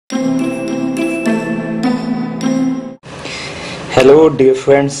Hello dear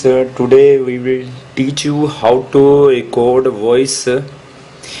friends, today we will teach you how to record voice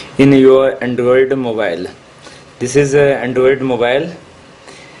in your Android mobile. This is Android mobile.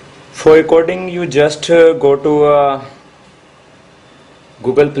 For recording you just go to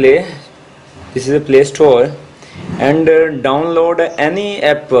Google Play. This is a Play Store, and download any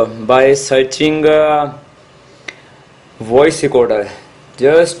app by searching voice recorder.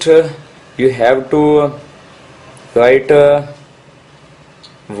 Just you have to write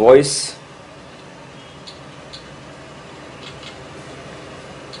voice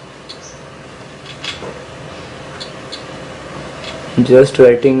just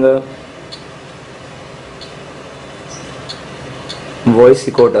writing a voice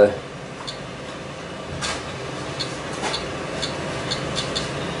recorder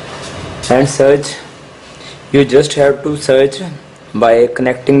and search. You just have to search by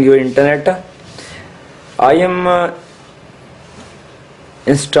connecting your internet. I am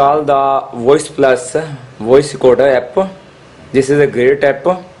install the Voice Plus voice recorder app. This is a great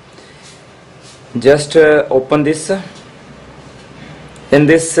app. Just open this. In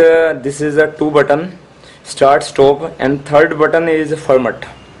this this is a 2 button, start, stop, and third button is format.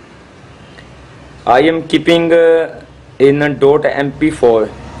 I am keeping in .mp4,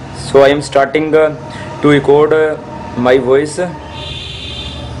 so I am starting to record my voice.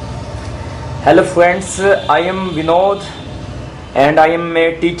 Hello friends, I am Vinod and I am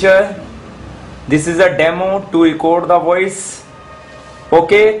a teacher. This is a demo to record the voice.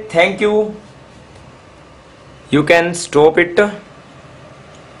 Okay, thank you. You can stop it.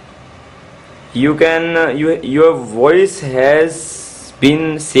 You can your voice has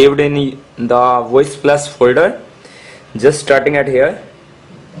been saved in the Voice Plus folder. Just starting at here.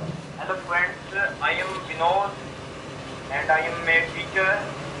 Hello friends, I am Vinod and I am a teacher.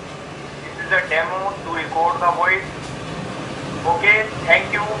 This is a demo to record the voice. Okay,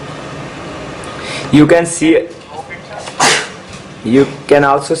 thank you. You can see, you can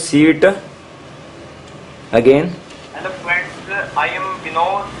also see it again. Hello friends, I am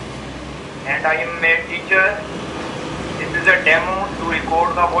Vinod and I am a teacher. This is a demo to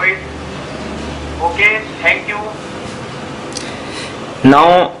record the voice. Okay, thank you.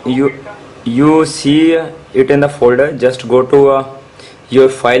 Now you see it in the folder. Just go to your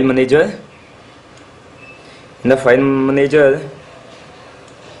file manager. In the file manager,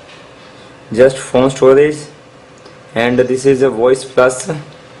 just phone storage, and this is a Voice Plus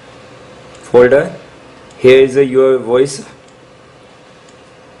folder. Here is your voice.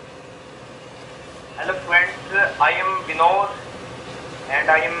 Hello friends, I am Vinod and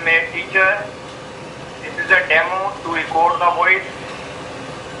I am a teacher. This is a demo to record the voice.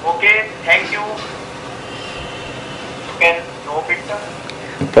 Okay, thank you. You can stop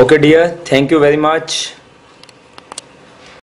it. Okay dear, thank you very much.